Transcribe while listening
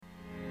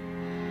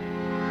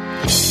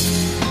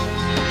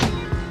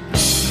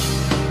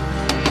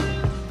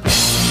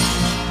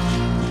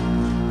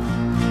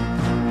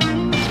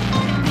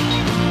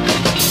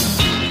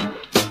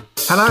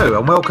Hello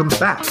and welcome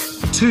back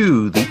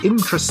to the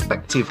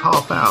Introspective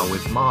Half Hour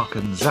with Mark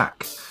and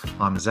Zac.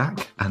 I'm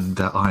Zac and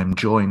I'm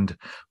joined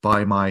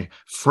by my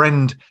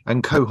friend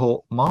and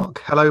cohort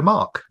Mark. Hello,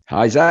 Mark.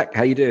 Hi, Zac.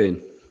 How you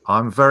doing?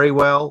 I'm very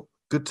well.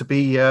 Good to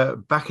be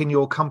back in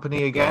your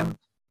company again.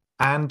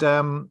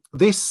 And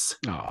this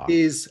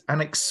is an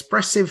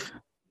expressive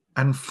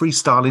and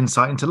freestyle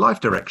insight into life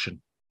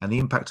direction and the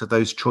impact of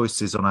those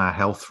choices on our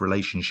health,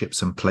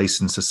 relationships and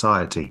place in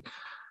society.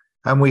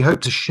 And we hope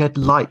to shed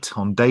light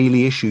on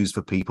daily issues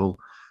for people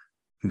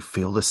who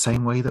feel the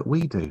same way that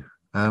we do.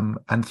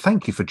 And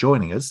thank you for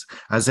joining us,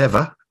 as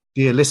ever,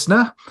 dear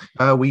listener.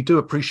 We do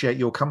appreciate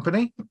your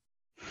company.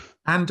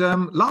 And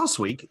last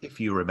week,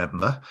 if you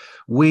remember,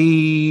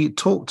 we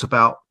talked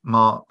about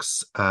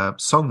Mark's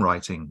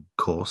songwriting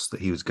course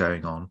that he was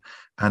going on.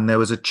 And there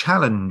was a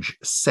challenge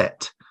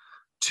set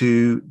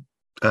to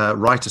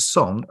write a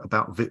song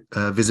about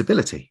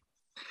visibility.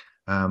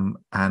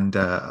 And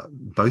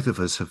both of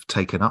us have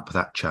taken up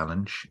that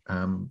challenge.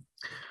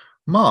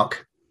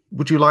 Mark,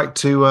 would you like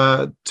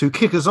to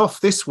kick us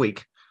off this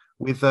week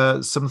with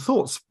some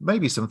thoughts,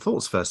 maybe some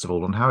thoughts, first of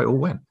all, on how it all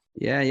went?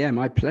 Yeah,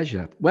 my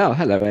pleasure. Well,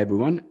 hello,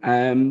 everyone.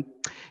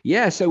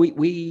 So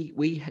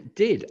we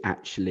did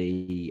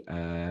actually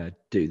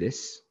do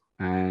this.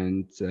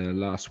 And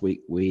last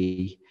week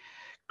we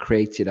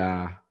created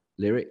our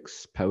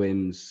lyrics,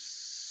 poems,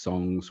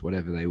 songs,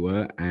 whatever they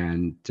were,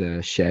 and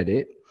shared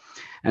it.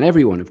 And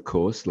everyone, of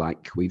course,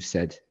 like we've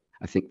said,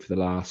 I think for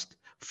the last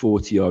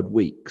 40 odd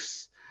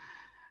weeks,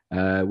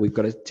 we've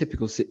got a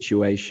typical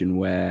situation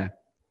where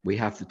we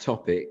have the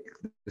topic,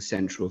 the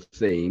central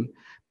theme,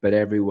 but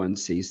everyone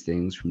sees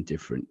things from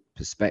different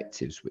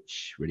perspectives,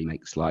 which really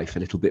makes life a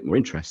little bit more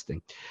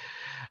interesting.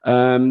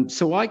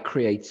 So I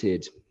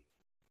created,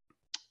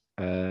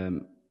 I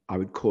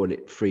would call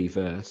it free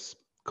verse,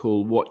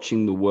 called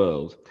Watching the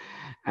World.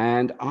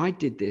 And I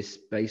did this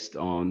based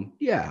on,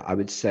 I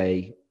would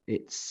say,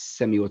 it's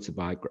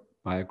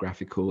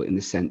semi-autobiographical in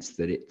the sense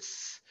that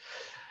it's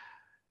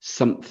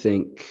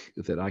something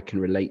that I can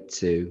relate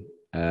to.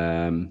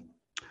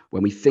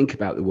 When we think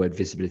about the word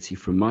visibility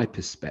from my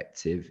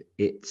perspective,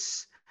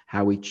 it's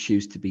how we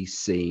choose to be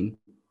seen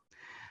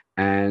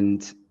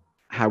and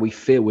how we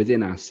feel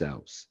within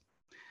ourselves.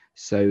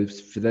 So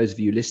for those of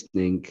you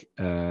listening,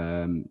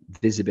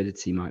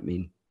 visibility might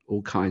mean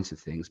all kinds of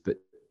things, but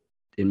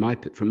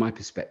from my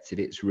perspective,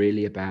 it's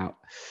really about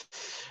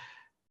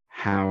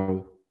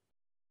how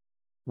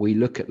we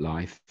look at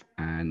life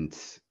and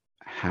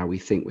how we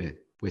think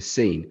we're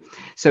seen.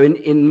 So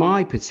in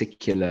my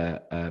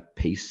particular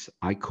piece,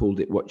 I called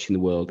it Watching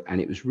the World,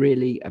 and it was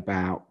really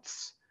about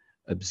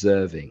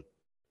observing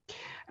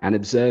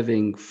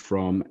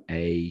from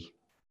a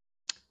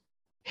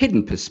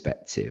hidden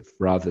perspective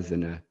rather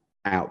than a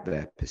out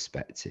there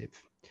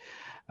perspective.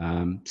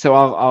 So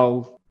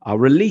I'll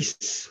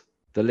release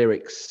the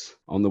lyrics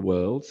on the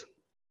world,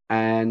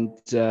 and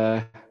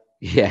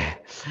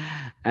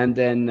and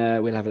then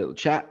we'll have a little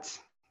chat,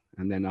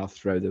 and then I'll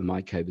throw the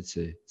mic over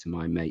to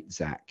my mate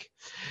Zac.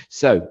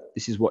 So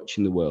this is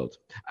Watching the World.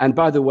 And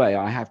by the way,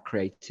 I have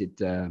created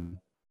some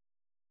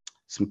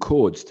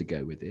chords to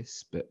go with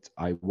this, but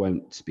I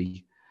won't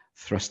be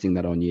thrusting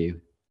that on you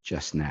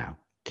just now.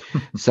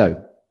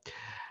 So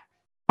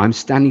I'm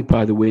standing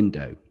by the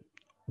window,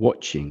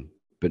 watching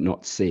but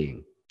not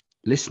seeing,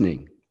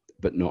 listening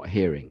but not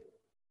hearing,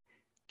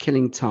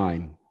 killing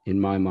time in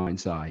my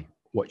mind's eye,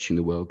 watching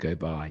the world go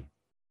by.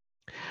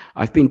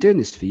 I've been doing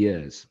this for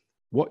years,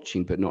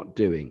 watching but not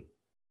doing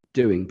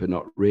but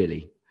not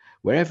really,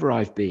 wherever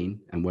I've been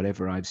and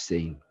whatever I've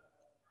seen.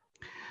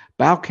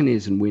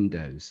 Balconies and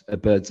windows, a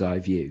bird's eye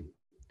view,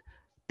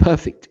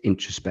 perfect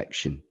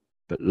introspection,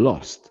 but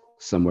lost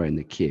somewhere in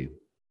the queue.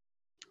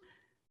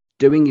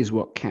 Doing is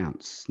what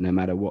counts, no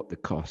matter what the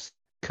cost.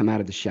 Come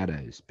out of the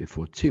shadows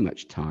before too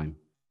much time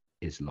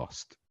is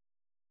lost.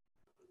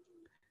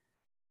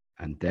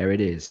 And there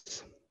it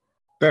is.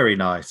 Very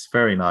nice,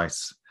 very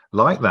nice.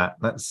 Like that.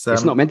 That's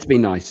it's not meant to be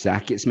nice,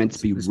 Zac. It's meant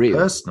to be real.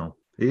 Personal.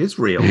 It is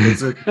real.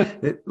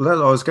 I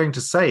was going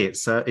to say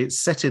it's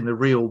set in the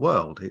real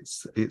world.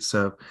 It's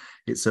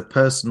a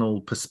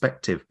personal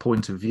perspective,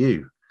 point of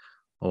view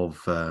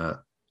of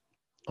the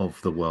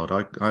world.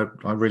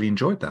 I really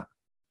enjoyed that.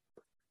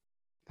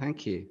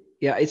 Thank you.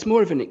 Yeah, it's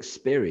more of an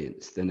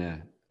experience than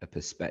a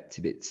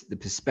perspective. The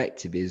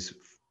perspective is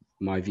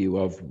my view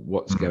of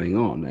what's going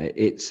on.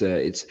 It's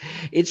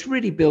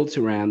really built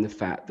around the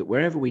fact that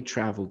wherever we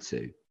travel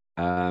to,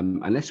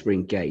 unless we're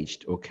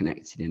engaged or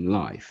connected in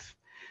life,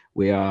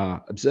 we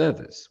are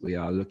observers. We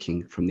are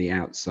looking from the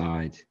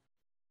outside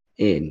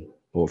in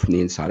or from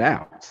the inside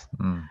out.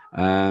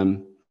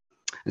 And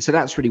so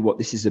that's really what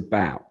this is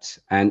about.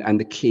 And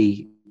the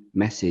key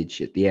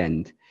message at the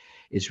end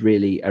is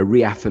really a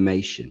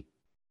reaffirmation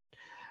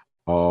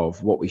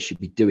of what we should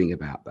be doing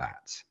about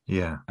that.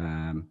 Yeah.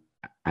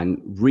 And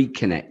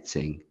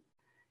reconnecting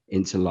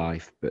into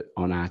life, but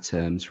on our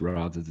terms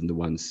rather than the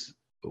ones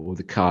or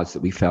the cards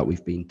that we felt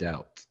we've been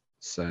dealt.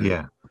 So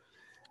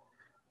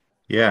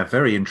yeah,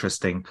 very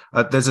interesting.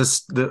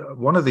 There's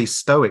one of these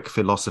Stoic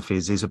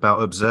philosophies is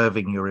about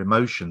observing your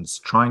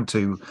emotions, trying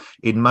to,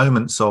 in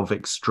moments of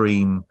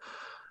extreme,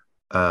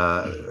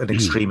 an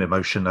extreme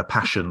emotion, a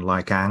passion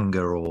like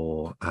anger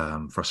or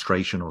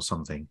frustration or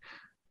something.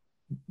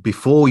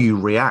 Before you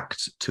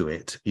react to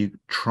it, you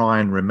try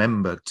and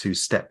remember to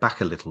step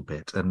back a little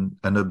bit and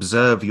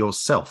observe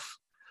yourself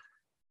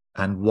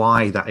and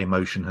why that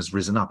emotion has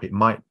risen up. It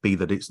might be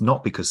that it's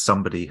not because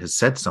somebody has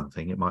said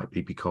something. It might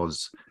be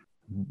because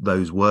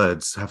those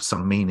words have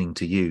some meaning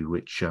to you,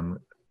 which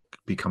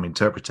become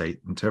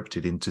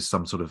interpreted into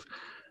some sort of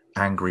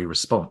angry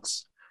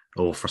response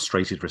or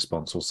frustrated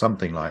response or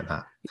something like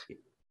that.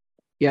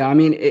 Yeah, I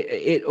mean,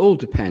 it all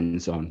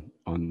depends on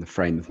the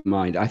frame of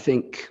mind. I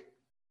think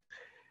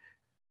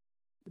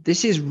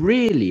this is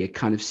really a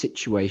kind of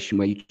situation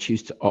where you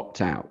choose to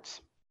opt out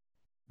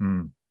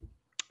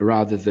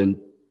rather than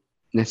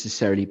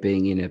necessarily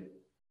being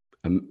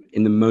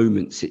in the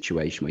moment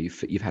situation where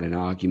you've had an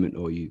argument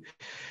or you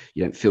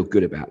don't feel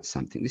good about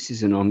something. This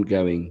is an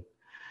ongoing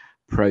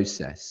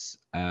process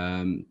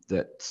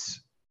that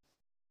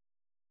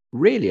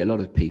really a lot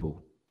of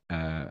people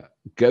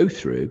go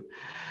through,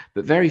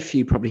 but very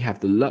few probably have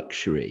the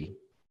luxury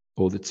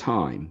or the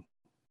time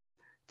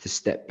to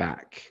step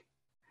back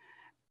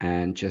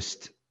and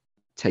just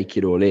take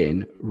it all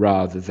in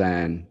rather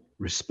than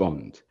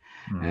respond.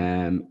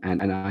 And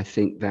I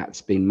think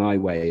that's been my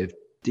way of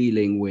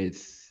dealing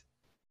with,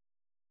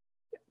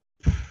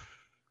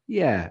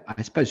 I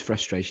suppose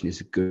frustration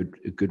is a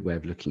good way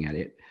of looking at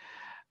it.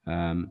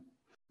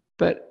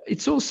 But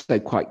it's also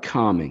quite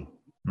calming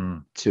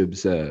to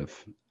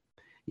observe.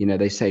 You know,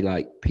 they say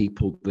like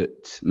people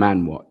that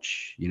man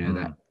watch, you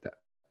know,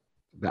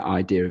 that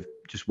idea of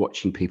just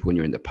watching people when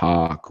you're in the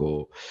park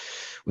or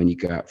when you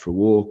go out for a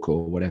walk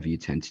or whatever you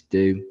tend to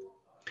do.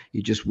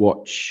 You just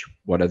watch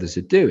what others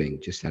are doing,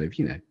 just out of,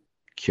 you know,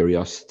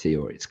 curiosity,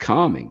 or it's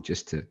calming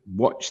just to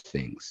watch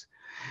things.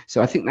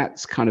 So I think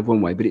that's kind of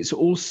one way, but it's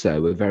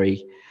also a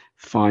very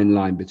fine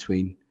line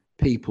between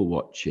people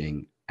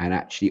watching and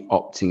actually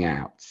opting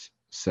out.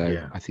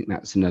 So I think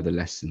that's another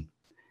lesson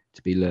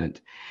to be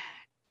learned.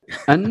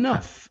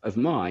 Enough of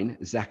mine,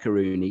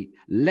 Zacharuni.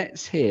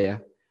 Let's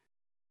hear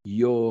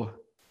your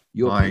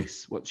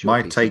piece. What's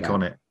your piece take about?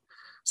 on it?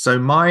 So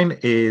mine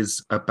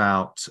is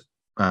about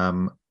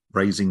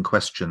raising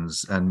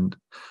questions and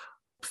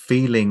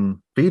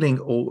feeling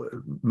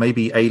or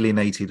maybe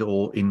alienated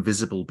or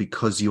invisible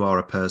because you are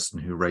a person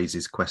who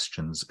raises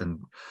questions and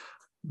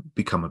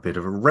become a bit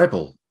of a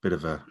rebel, bit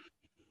of a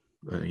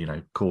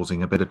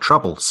causing a bit of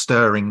trouble,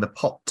 stirring the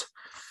pot,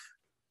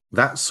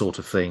 that sort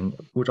of thing.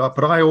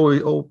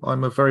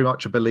 I'm very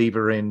much a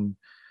believer in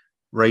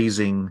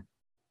raising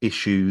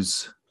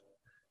issues.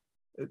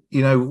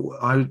 You know,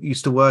 I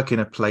used to work in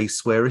a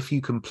place where if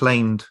you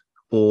complained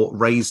or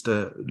raised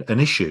an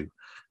issue,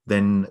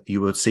 then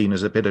you were seen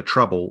as a bit of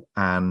trouble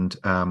and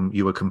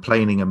you were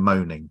complaining and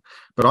moaning.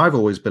 But I've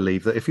always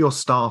believed that if your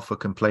staff are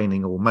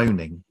complaining or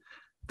moaning,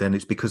 then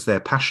it's because they're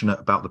passionate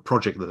about the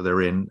project that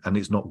they're in and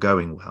it's not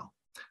going well.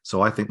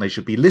 So I think they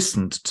should be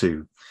listened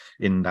to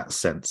in that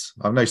sense.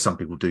 I know some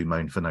people do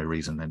moan for no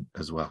reason then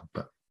as well.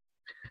 But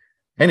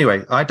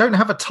anyway, I don't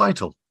have a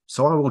title,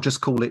 so I will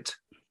just call it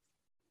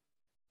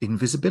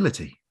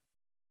Invisibility.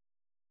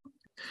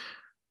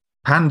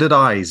 Pandered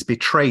eyes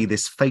betray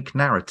this fake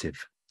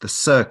narrative, the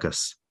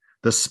circus,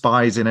 the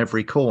spies in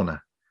every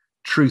corner.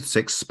 Truths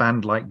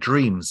expand like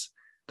dreams.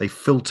 They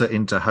filter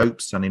into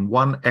hopes, and in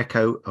one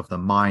echo of the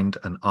mind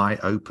an eye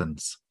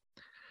opens.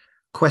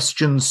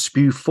 Questions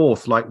spew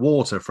forth like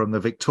water from the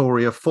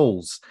Victoria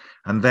Falls,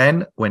 and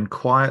then, when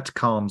quiet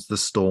calms the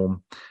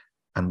storm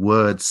and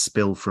words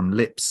spill from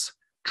lips,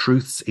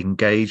 truths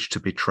engage to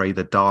betray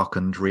the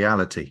darkened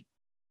reality.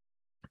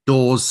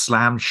 Doors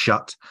slam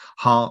shut,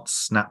 hearts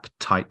snap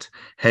tight,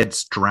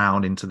 heads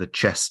drown into the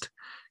chest.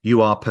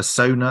 You are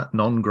persona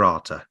non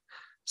grata.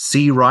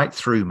 See right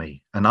through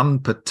me, an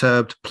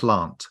unperturbed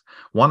plant,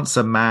 once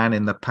a man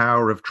in the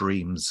power of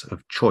dreams,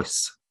 of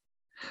choice.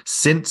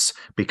 Since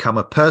become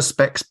a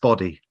perspex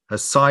body, a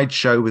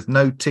sideshow with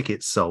no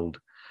tickets sold,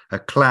 a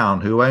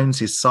clown who owns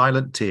his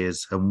silent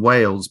tears and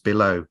wails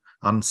below,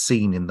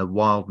 unseen in the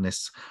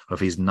wildness of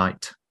his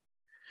night.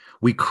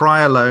 We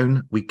cry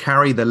alone, we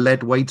carry the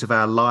lead weight of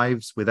our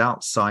lives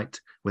without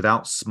sight,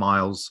 without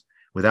smiles,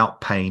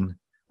 without pain,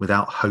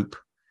 without hope.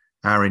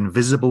 Our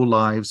invisible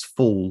lives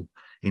fall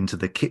into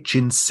the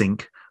kitchen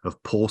sink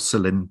of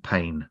porcelain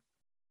pain.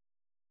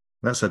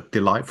 That's a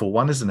delightful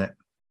one, isn't it?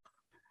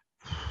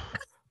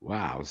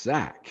 Wow,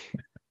 Zach.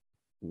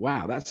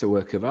 Wow, that's a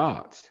work of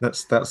art.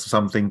 That's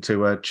something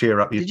to cheer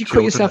up your Did you children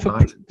call yourself at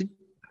night.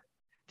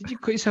 Did you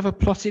call yourself a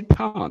potted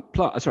plant?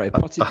 A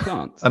potted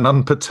plant. An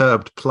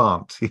unperturbed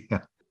plant,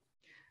 yeah.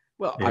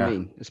 Well, yeah. I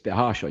mean, it's a bit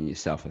harsh on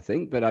yourself, I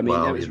think, but I mean,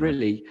 that was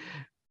really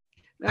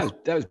that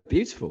was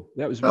beautiful.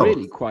 That was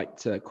really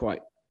quite a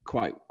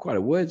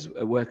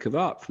work of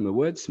art from a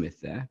wordsmith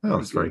there. Oh,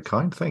 that's very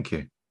kind. Thank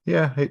you.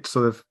 Yeah, it's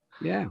sort of.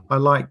 Yeah, I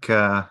like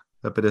a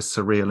bit of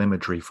surreal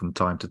imagery from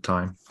time to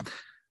time.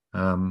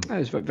 it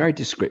was very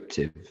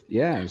descriptive.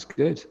 Yeah, it was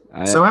good.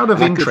 So, out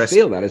of And I could interest,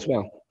 feel that as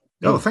well.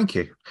 oh, thank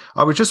you.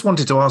 I was just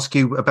wanted to ask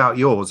you about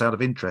yours, out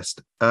of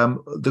interest.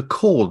 The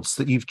chords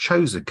that you've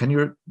chosen. Can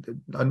you?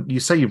 You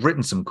say you've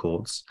written some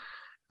chords.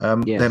 There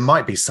Yes.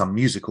 might be some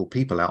musical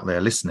people out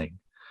there listening.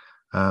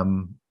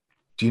 Do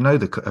you know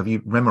have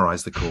you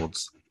memorized the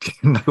chords? Do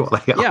you know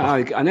what they are?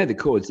 Yeah, I know the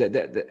chords.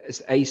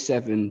 It's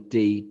A7,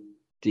 D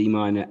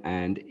minor,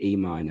 and E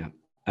minor.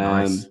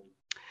 Nice.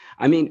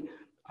 I mean,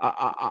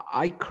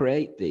 I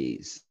create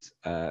these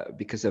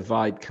because a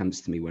vibe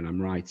comes to me when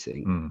I'm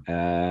writing.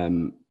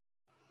 And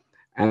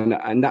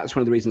that's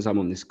one of the reasons I'm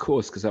on this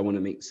course, because I want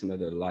to meet some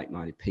other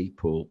like-minded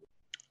people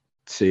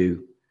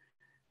to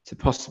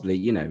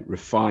possibly,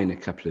 refine a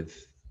couple of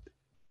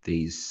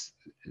these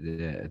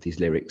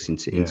lyrics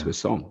into a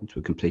song, into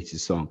a completed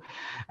song.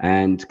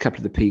 And a couple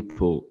of the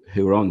people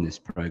who are on this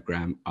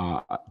program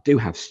do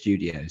have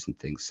studios and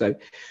things. So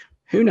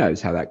who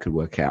knows how that could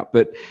work out?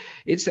 But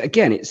it's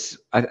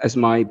as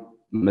my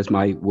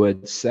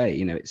words say,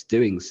 it's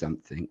doing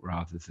something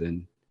rather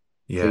than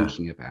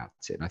thinking about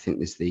it. And I think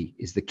this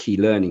is the key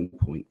learning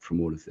point from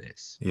all of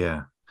this.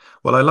 Yeah.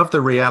 Well, I love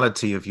the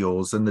reality of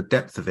yours and the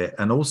depth of it,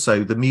 and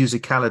also the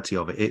musicality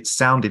of it. It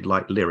sounded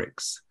like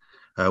lyrics,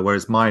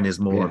 whereas mine is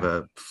more of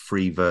a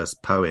free verse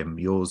poem.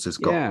 Yours has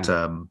got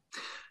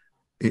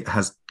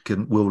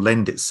will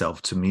lend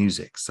itself to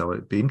music. So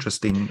it'd be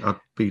interesting. I'd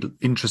be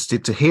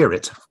interested to hear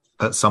it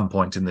at some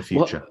point in the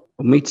future.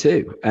 Well, me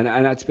too. And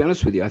to be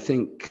honest with you, I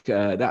think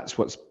that's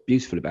what's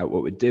beautiful about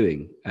what we're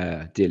doing,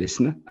 dear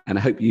listener. And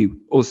I hope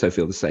you also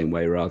feel the same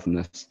way, rather than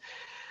us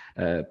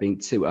being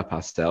too up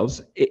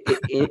ourselves,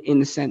 in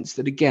the sense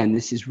that, again,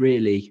 this is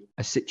really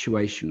a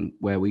situation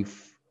where we've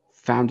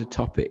found a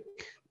topic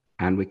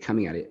and we're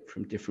coming at it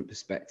from different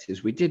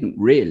perspectives. We didn't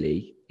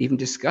really even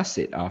discuss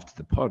it after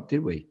the pod,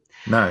 did we?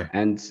 No.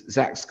 And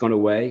Zac's gone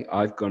away.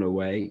 I've gone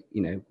away.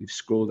 We've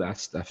scrawled our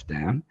stuff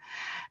down.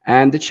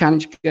 And the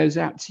challenge goes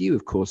out to you,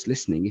 of course,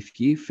 listening. If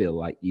you feel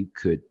like you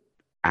could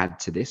add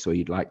to this, or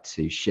you'd like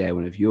to share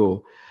one of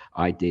your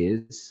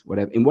ideas,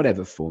 in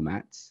whatever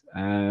format,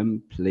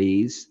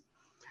 please,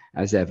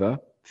 as ever,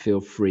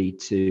 feel free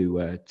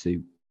to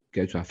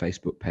go to our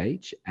Facebook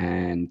page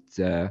and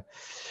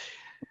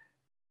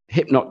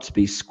Hip Not to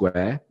Be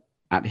Square,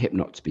 at Hip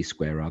Not to Be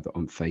Square, rather,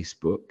 on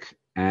Facebook.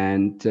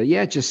 And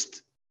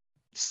just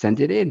send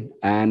it in,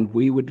 and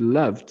we would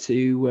love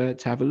to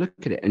have a look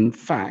at it. In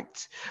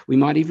fact, we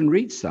might even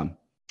read some.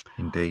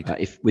 Indeed.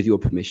 If with your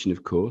permission,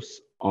 of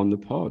course, on the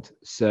pod.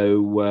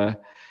 So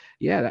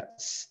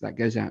that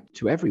goes out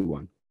to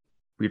everyone.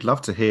 We'd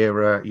love to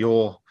hear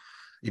your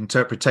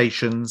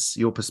interpretations,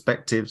 your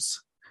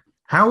perspectives.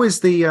 How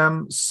is the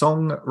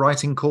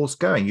songwriting course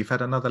going? You've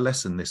had another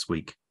lesson this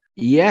week.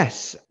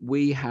 Yes,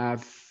 we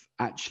have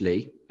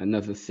actually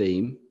another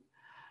theme.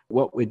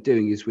 What we're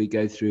doing is we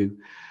go through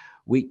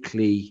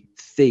weekly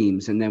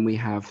themes, and then we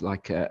have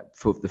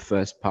for the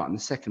first part and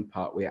the second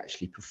part, we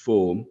actually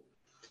perform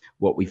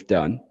what we've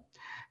done.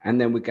 And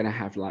then we're going to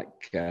have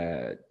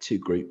two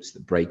groups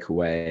that break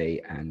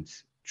away and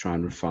try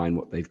and refine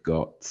what they've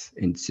got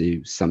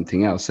into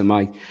something else. So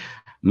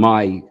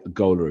my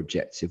goal or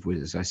objective was,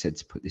 as I said,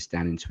 to put this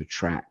down into a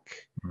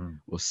track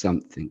or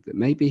something that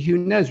maybe, who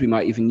knows, we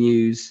might even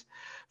use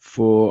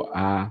for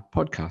our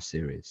podcast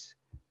series.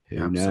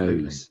 Who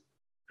knows?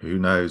 Who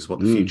knows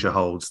what the future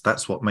holds?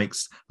 That's what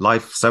makes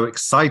life so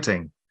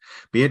exciting.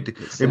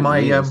 In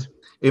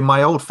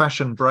my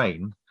old-fashioned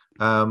brain,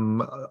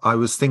 I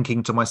was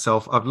thinking to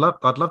myself, I'd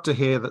love to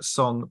hear that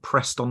song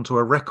pressed onto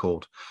a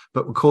record,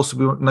 but of course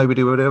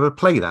nobody would ever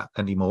play that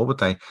anymore, would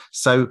they?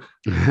 So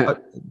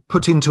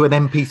put into an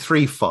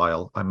MP3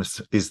 file,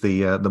 is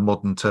the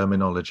modern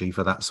terminology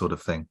for that sort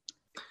of thing.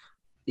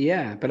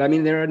 Yeah, but I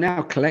mean, there are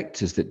now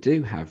collectors that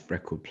do have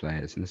record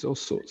players, and there's all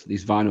sorts of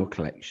these vinyl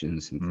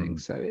collections and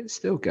things. So it's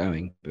still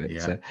going, but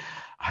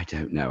I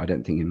don't know. I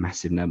don't think in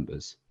massive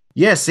numbers.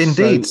 Yes,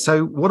 indeed.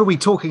 So what are we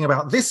talking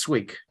about this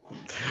week?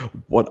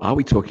 What are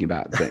we talking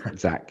about, Zac?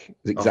 Zac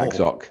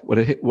Zoc.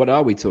 What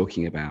are we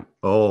talking about?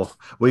 Oh,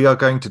 we are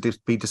going to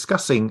be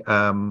discussing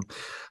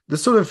the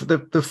sort of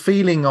the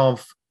feeling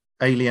of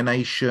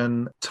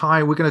alienation.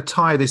 We're going to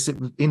tie this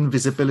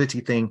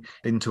invisibility thing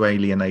into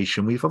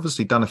alienation. We've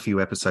obviously done a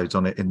few episodes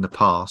on it in the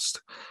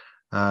past,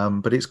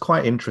 but it's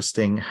quite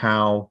interesting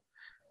how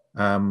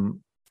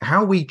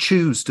we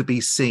choose to be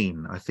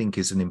seen, I think,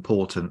 is an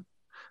important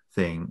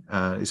thing.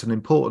 It's an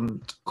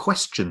important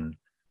question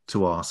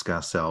to ask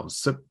ourselves.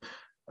 So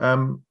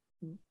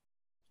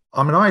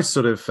I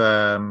sort of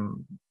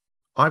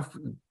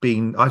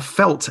I've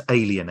felt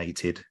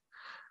alienated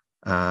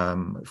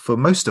for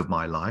most of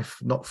my life,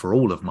 not for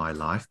all of my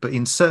life, but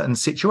in certain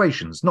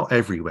situations, not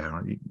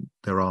everywhere.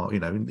 There are,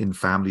 in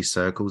family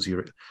circles,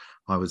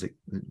 I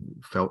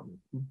felt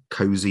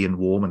cozy and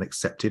warm and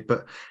accepted,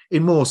 but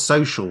in more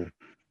social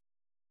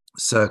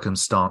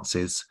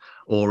circumstances,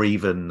 or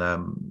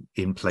even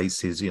in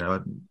places,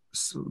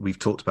 we've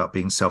talked about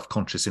being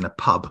self-conscious in a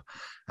pub,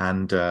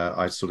 and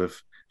I sort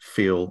of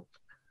feel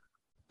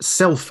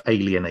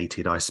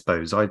self-alienated, I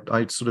suppose. I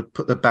sort of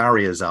put the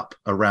barriers up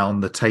around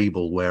the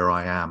table where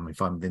I am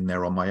if I'm in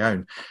there on my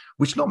own,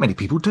 which not many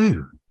people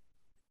do.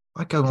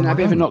 I go on my own. Isn't that a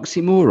bit of an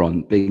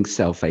oxymoron, being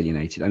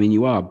self-alienated? I mean,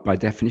 you are by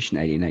definition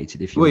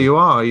alienated if you're... Well, you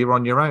are. You're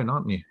on your own,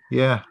 aren't you?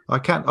 Yeah, I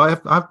can't.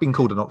 I've been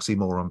called an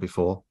oxymoron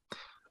before.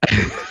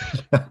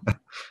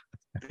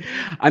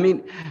 I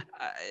mean,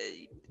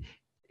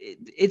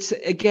 it's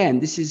again.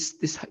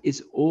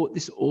 This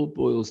all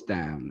boils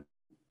down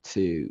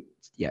to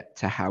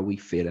how we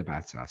feel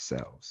about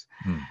ourselves,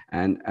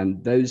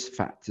 and those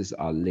factors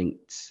are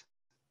linked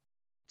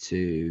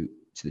to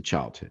the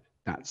childhood.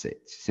 That's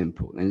it.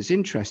 Simple. And it's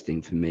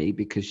interesting for me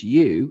because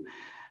you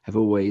have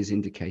always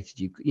indicated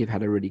you've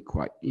had a really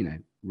quite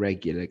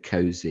regular,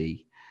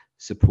 cozy,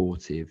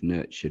 supportive,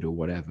 nurtured, or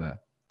whatever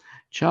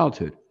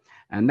childhood.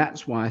 And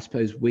that's why I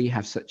suppose we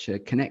have such a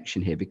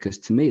connection here, because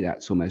to me,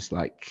 that's almost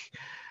like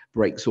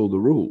breaks all the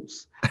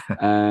rules.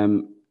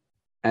 And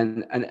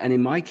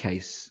in my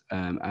case,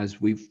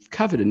 as we've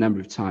covered a number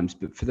of times,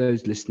 but for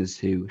those listeners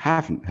who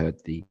haven't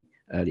heard the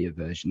earlier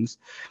versions,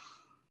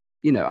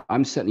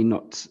 I'm certainly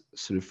not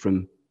sort of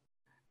from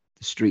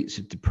the streets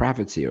of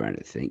depravity or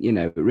anything,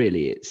 but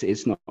really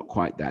it's not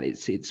quite that.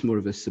 It's more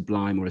of a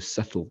sublime or a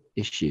subtle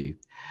issue.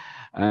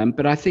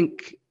 But I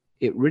think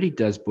it really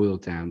does boil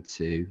down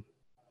to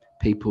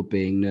people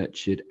being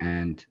nurtured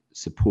and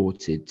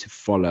supported to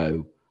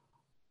follow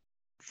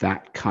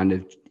that kind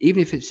of,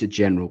 even if it's a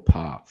general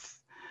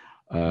path,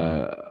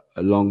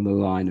 along the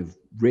line of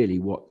really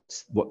what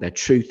their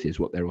truth is,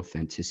 what their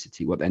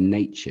authenticity, what their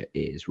nature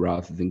is,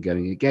 rather than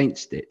going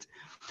against it.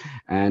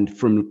 And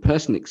from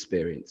personal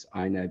experience,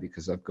 I know,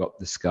 because I've got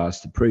the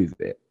scars to prove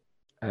it,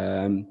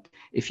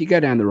 if you go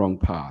down the wrong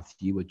path,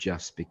 you will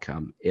just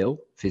become ill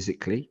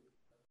physically.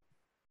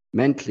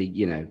 Mentally,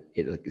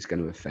 it's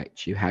going to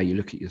affect you, how you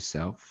look at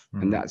yourself,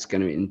 and that's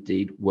going to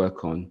indeed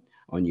work on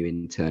you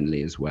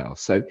internally as well.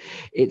 So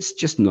it's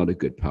just not a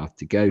good path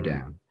to go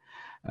down.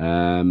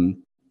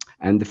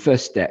 And the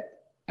first step,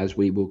 as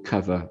we will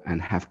cover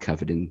and have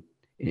covered in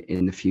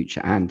the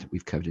future, and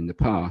we've covered in the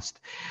past,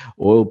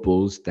 all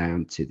boils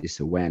down to this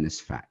awareness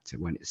factor,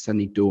 when it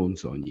suddenly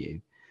dawns on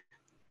you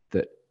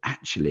that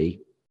actually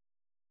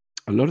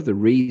a lot of the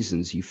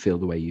reasons you feel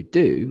the way you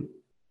do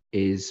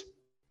is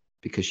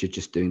because you're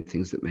just doing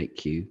things that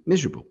make you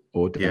miserable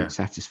or don't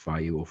satisfy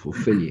you or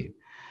fulfill you.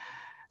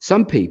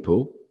 Some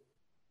people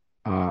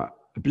are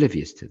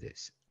oblivious to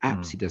this.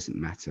 Absolutely doesn't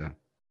matter.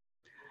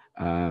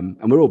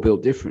 And we're all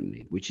built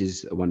differently, which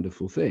is a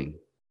wonderful thing.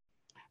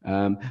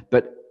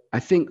 But I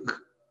think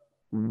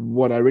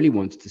what I really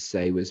wanted to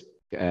say was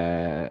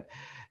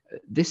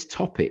this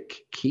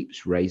topic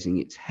keeps raising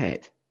its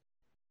head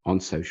on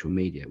social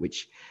media,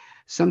 which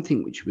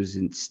something which was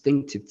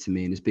instinctive to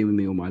me and has been with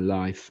me all my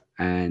life.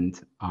 And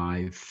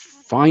I've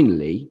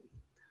finally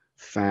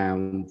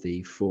found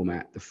the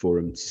format, the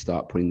forum, to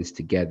start putting this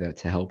together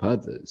to help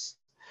others,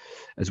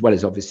 as well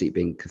as obviously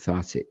being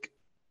cathartic,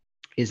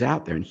 is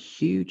out there in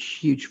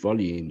huge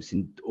volumes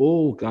in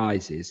all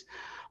guises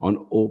on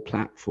all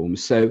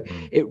platforms. So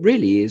it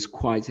really is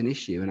quite an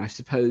issue. And I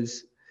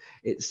suppose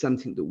it's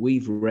something that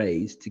we've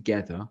raised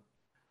together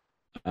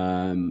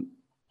on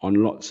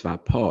lots of our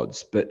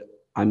pods, but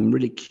I'm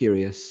really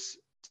curious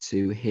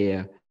to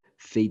hear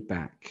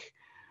feedback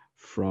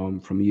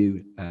from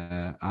you,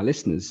 our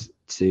listeners,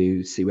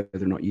 to see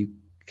whether or not you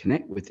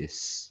connect with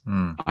this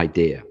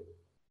idea.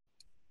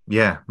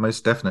 Yeah,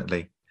 most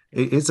definitely.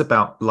 It is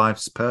about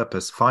life's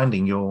purpose,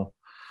 finding your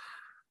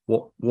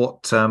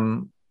what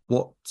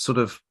sort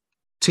of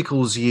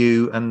tickles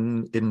you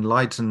and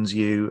enlightens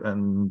you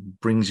and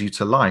brings you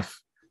to life.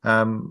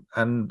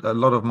 And a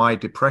lot of my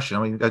depression,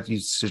 I mean, as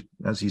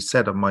you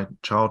said, of my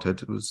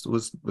childhood,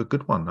 was a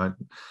good one. I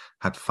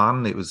had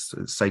fun. It was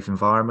a safe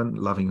environment,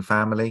 loving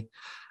family.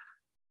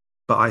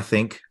 But I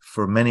think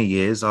for many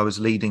years I was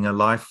leading a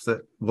life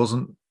that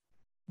wasn't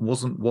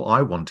what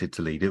I wanted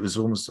to lead. It was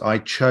almost, I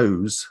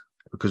chose,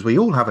 because we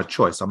all have a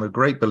choice. I'm a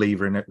great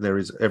believer in it.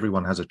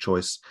 Everyone has a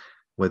choice,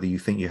 whether you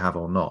think you have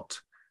or not.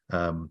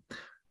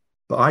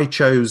 But I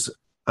chose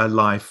a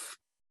life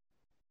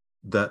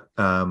that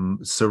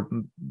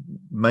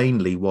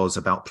mainly was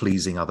about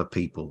pleasing other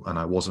people, and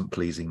I wasn't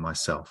pleasing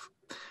myself.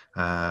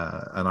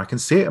 And I can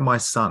see it in my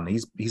son.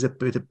 He's a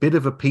bit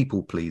of a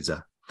people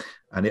pleaser,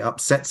 and it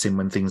upsets him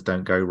when things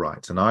don't go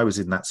right. And I was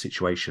in that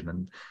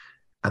situation,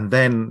 and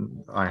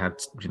then I had,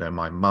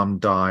 my mum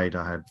died.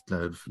 I had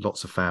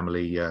lots of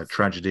family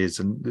tragedies,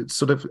 and it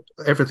sort of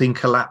everything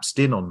collapsed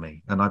in on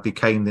me, and I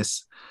became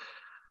this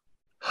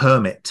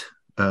hermit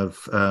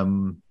of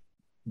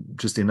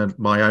just in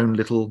my own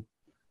little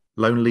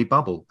lonely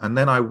bubble. And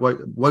then I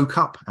woke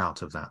up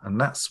out of that, and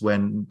that's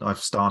when I've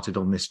started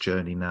on this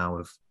journey now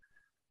of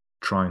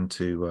trying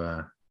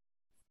to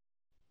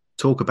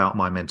talk about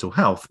my mental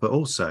health, but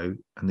also,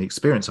 and the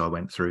experience I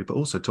went through, but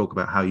also talk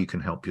about how you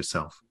can help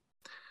yourself.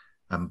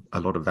 A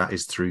lot of that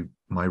is through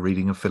my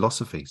reading of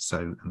philosophy.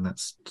 And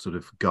that's sort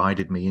of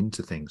guided me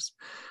into things.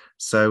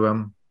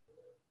 So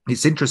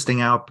it's interesting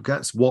how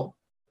that's what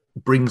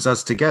brings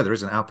us together,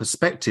 isn't it? Our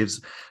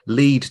perspectives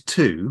lead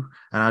to,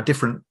 and our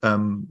different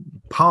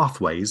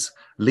pathways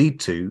lead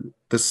to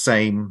the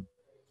same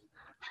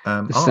the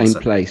answer. same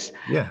place.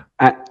 Yeah.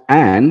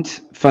 And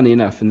funny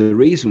enough, and the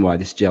reason why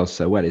this gels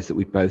so well is that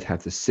we both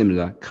have the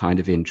similar kind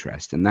of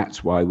interest. And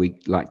that's why we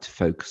like to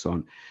focus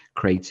on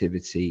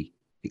creativity,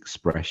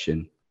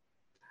 expression,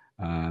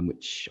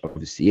 which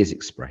obviously is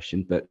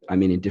expression, but I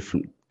mean in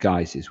different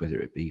guises, whether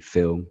it be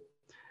film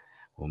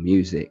or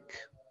music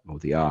or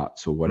the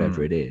arts or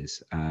whatever it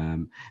is.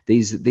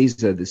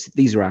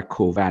 These are our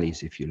core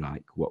values, if you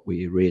like, what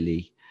we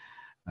really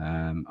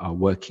are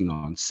working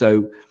on.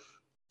 So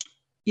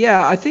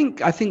yeah, I think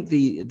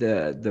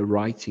the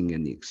writing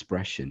and the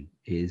expression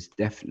is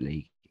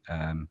definitely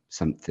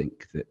something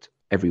that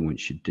everyone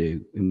should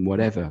do in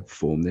whatever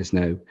form. There's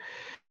no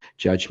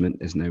judgment,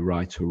 there's no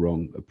right or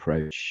wrong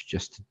approach,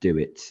 just to do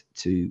it,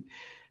 to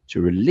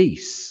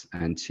release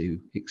and to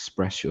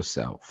express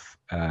yourself,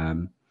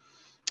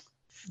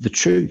 the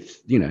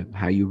truth,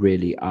 how you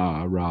really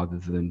are, rather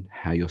than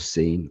how you're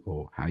seen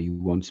or how you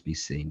want to be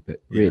seen,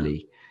 but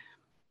really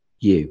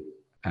you.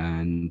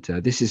 And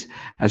this is,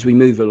 as we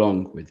move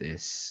along with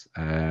this,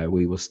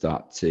 we will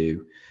start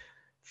to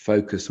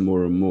focus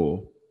more and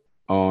more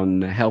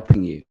on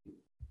helping you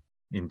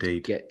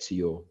Indeed. get to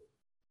your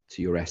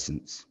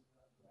essence.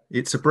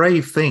 It's a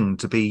brave thing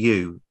to be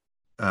you,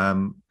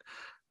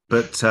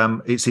 but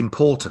it's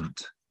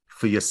important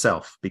for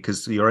yourself,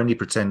 because you're only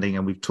pretending,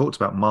 and we've talked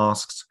about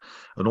masks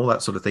and all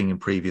that sort of thing in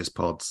previous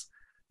pods.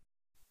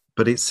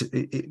 But it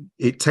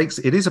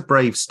is a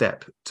brave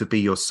step to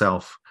be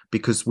yourself,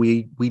 because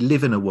we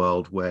live in a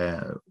world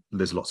where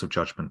there's lots of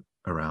judgment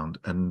around,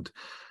 and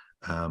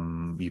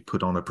you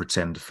put on a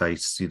pretend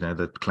face,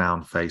 the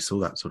clown face,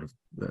 all that sort of,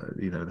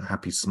 the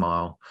happy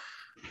smile.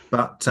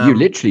 But you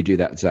literally do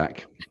that,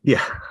 Zac.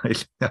 Yeah,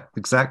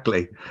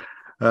 exactly.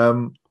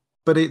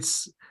 But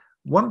it's,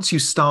 once you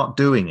start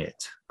doing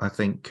it, I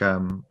think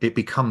it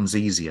becomes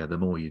easier the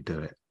more you do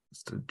it.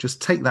 So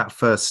just take that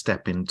first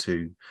step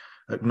into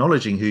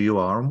acknowledging who you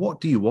are and what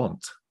do you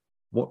want?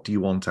 What do you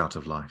want out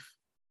of life?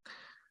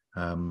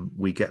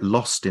 We get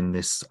lost in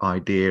this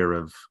idea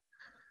of,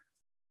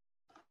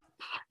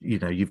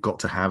 you've got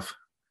to have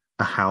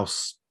a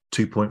house,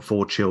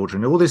 2.4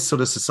 children, all this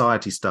sort of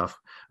society stuff.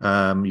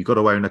 You've got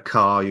to own a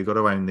car, you've got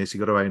to own this, you've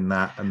got to own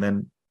that.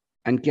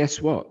 And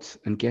guess what?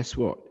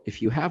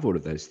 If you have all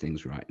of those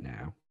things right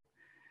now,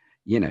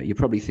 you're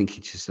probably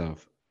thinking to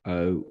yourself,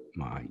 oh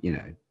my,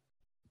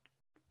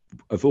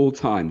 of all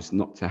times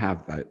not to have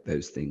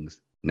those things,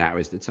 now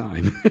is the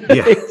time.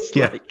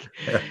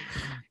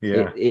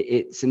 Yeah.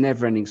 It's a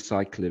never-ending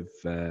cycle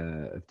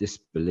of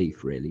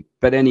disbelief, really.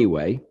 But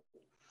anyway,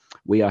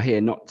 we are here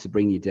not to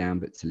bring you down,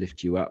 but to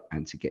lift you up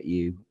and to get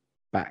you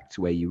back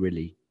to where you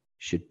really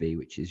should be,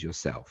 which is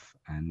yourself.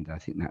 And I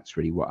think that's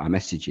really what our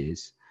message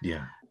is.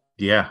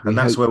 And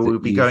that's where we'll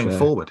be going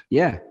forward.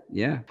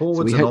 Forwards,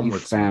 so we hope you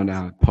found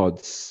our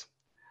pods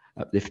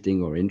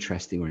uplifting or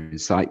interesting or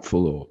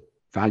insightful or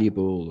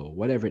valuable or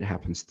whatever it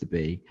happens to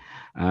be,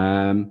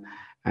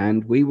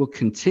 and we will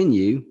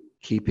continue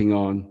keeping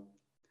on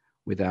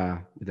with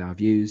our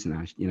views and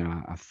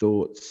our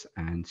thoughts,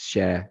 and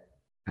share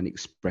and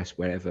express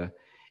wherever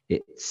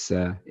it's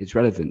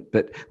relevant.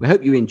 But we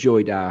hope you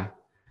enjoyed our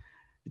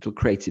little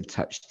creative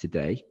touch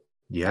today.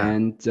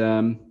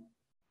 And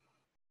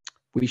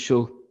we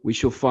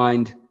shall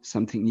find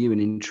something new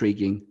and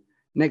intriguing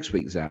next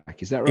week,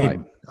 Zac. Is that right?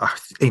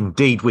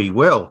 Indeed, we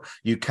will.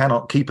 You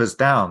cannot keep us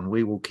down.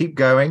 We will keep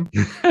going.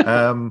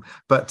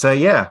 But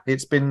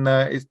it's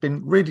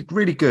been really,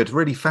 really good,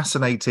 really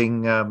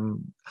fascinating.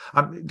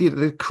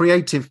 The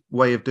creative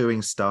way of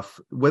doing stuff,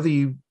 whether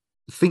you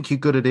think you're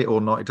good at it or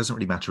not, it doesn't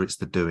really matter. It's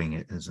the doing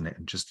it, isn't it?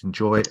 And just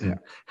enjoy it and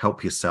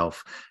help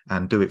yourself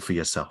and do it for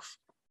yourself.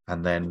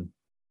 And then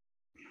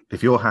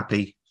if you're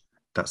happy,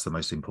 that's the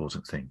most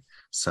important thing.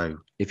 So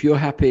if you're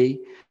happy,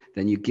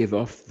 then you give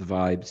off the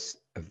vibes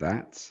of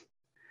that.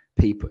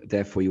 People,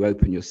 therefore you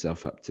open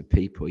yourself up to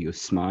people. You're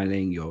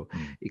smiling.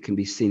 It can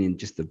be seen in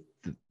just the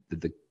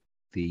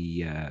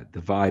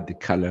vibe, the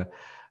color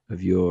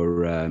of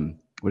your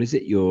what is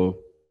it? Your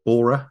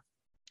aura.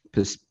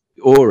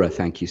 Aura.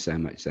 Thank you so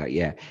much, Zac.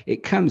 Yeah,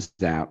 it comes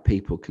out.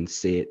 People can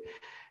see it,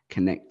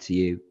 connect to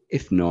you.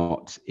 If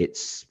not,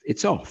 it's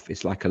off.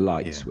 It's like a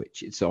light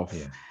switch. It's off.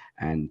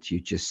 And you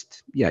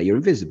just, you're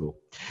invisible.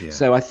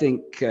 So I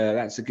think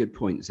that's a good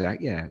point, Zac.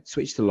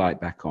 Switch the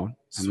light back on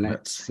and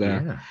let's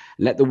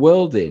let the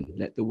world in.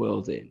 Let the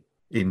world in.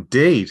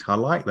 Indeed. I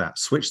like that.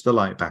 Switch the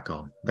light back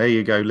on. There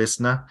you go,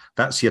 listener.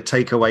 That's your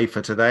takeaway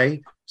for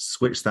today.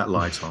 Switch that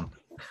light on.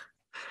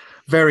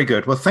 Very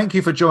good. Well, thank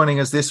you for joining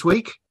us this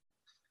week.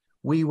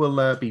 We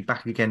will be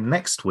back again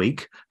next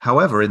week.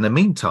 However, in the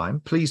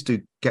meantime, please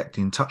do get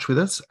in touch with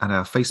us at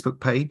our Facebook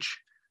page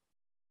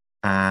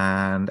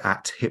and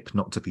at Hip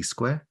Not to Be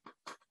Square,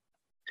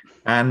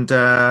 and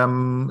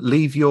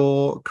leave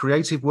your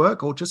creative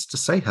work or just to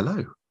say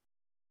hello.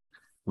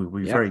 We'll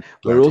be very glad.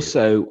 We're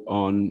also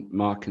on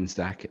Mark and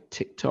Zac at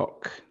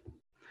TikTok,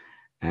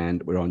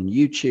 and we're on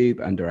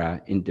YouTube under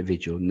our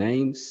individual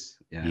names.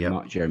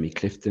 Mark Jeremy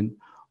Clifton,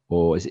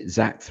 or is it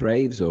Zac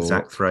Thraves? Or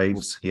Zac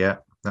Thraves, yeah,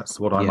 that's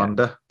what I'm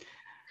under.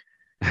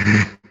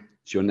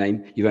 It's your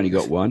name. You've only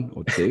got one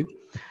or two.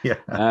 Yeah.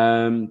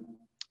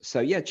 So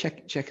yeah,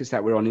 check us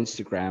out. We're on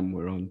Instagram.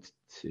 We're on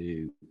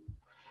to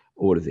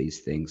all of these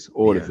things,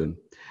 all of them.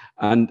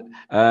 And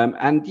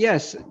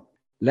yes,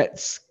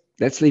 let's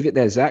leave it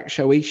there, Zac.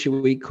 Shall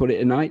we call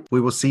it a night?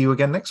 We will see you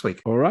again next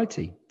week. All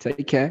righty.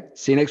 Take care.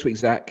 See you next week,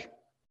 Zac.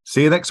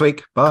 See you next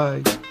week.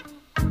 Bye.